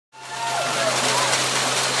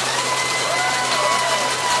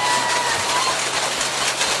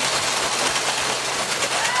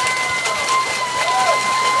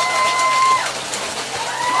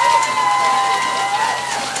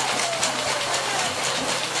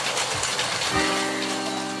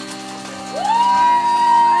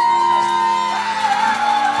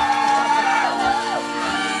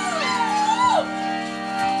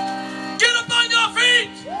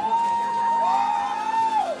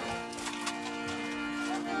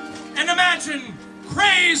imagine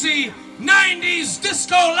crazy 90s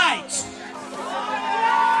disco lights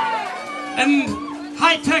and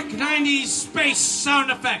high-tech 90s space sound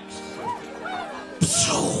effects.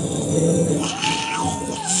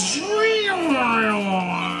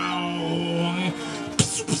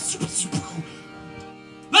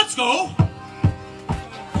 Let's go.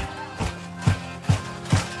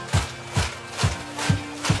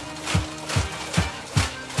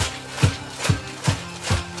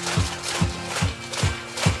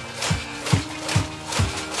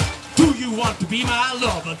 Do you want to be my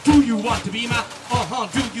lover? Do you want to be my,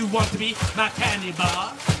 do you want to be my candy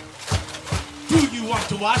bar? Do you want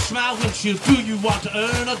to wash my windshield? Do you want to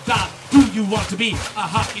earn a dollar? Do you want to be a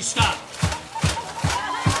hockey star?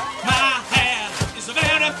 My hair is a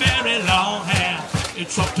very, very long hair.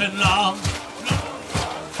 It's short and long.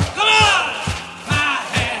 Come on! My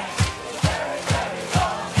hair is a very, very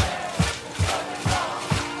long hair.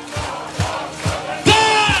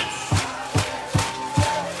 Dance!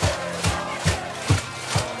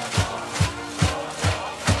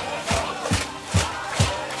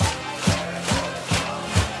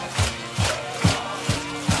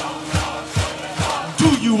 Do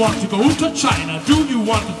you want to go to China? Do you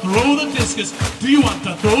want to throw the discus? Do you want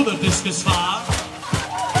to throw the discus far?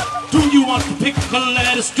 Do you want to pick a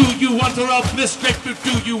lettuce? Do you want to rub this grapefruit?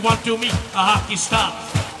 Do you want to meet a hockey star?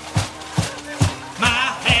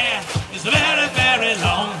 My hair is a very, very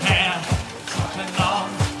long hair. Short and long.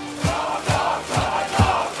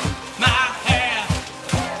 My hair.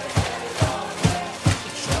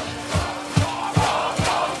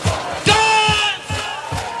 Dance!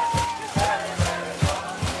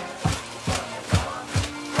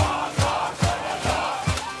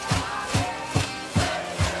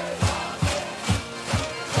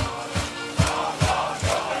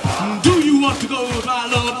 Do you want to go with my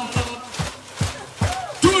love?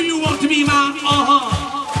 Do you want to be my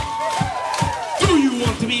Do you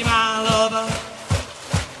want to be my lover?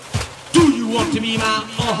 Do you want to be my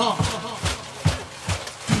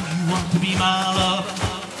Do you want to be my lover?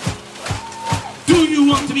 Do you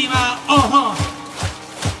want to be my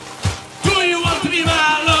Do you want to be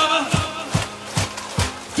my lover?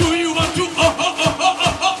 Do you want to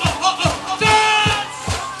dance?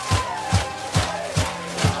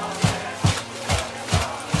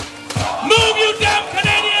 Move, you damn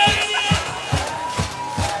Canadians!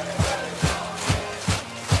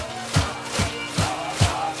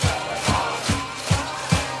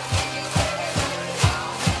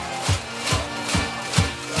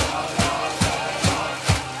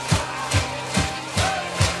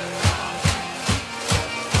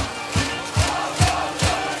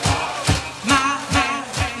 My hair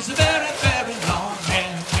is a very, very long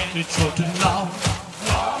hair. It's short and long.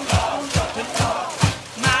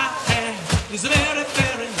 My hair is a very,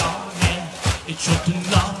 very long hair. It's short and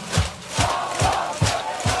long.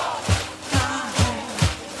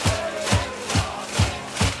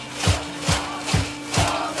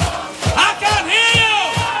 I can't hear you!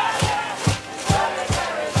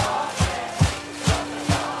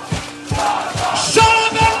 Shut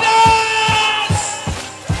up and dance!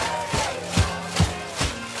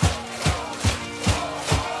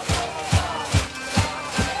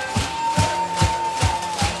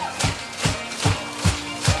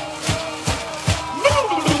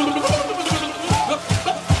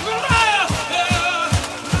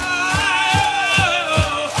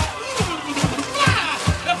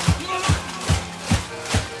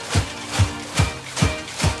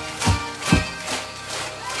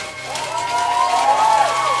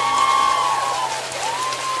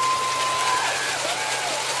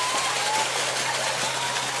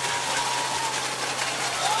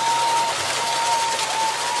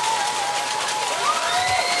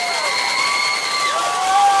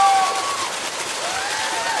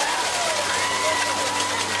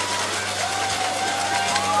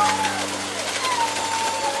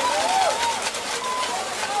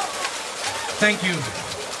 Thank you.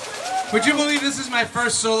 Would you believe this is my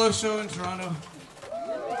first solo show in Toronto?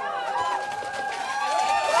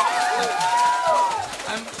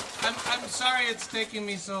 I'm sorry it's taking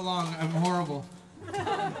me so long. I'm horrible.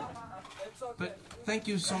 But thank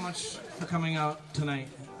you so much for coming out tonight.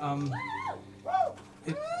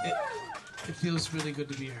 It feels really good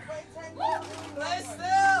to be here.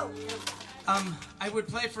 I would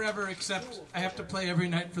play forever, except I have to play every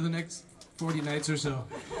night for the next 40 nights or so.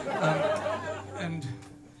 And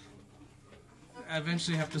I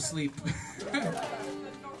eventually have to sleep.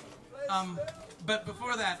 But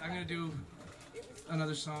before that, I'm going to do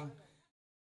another song.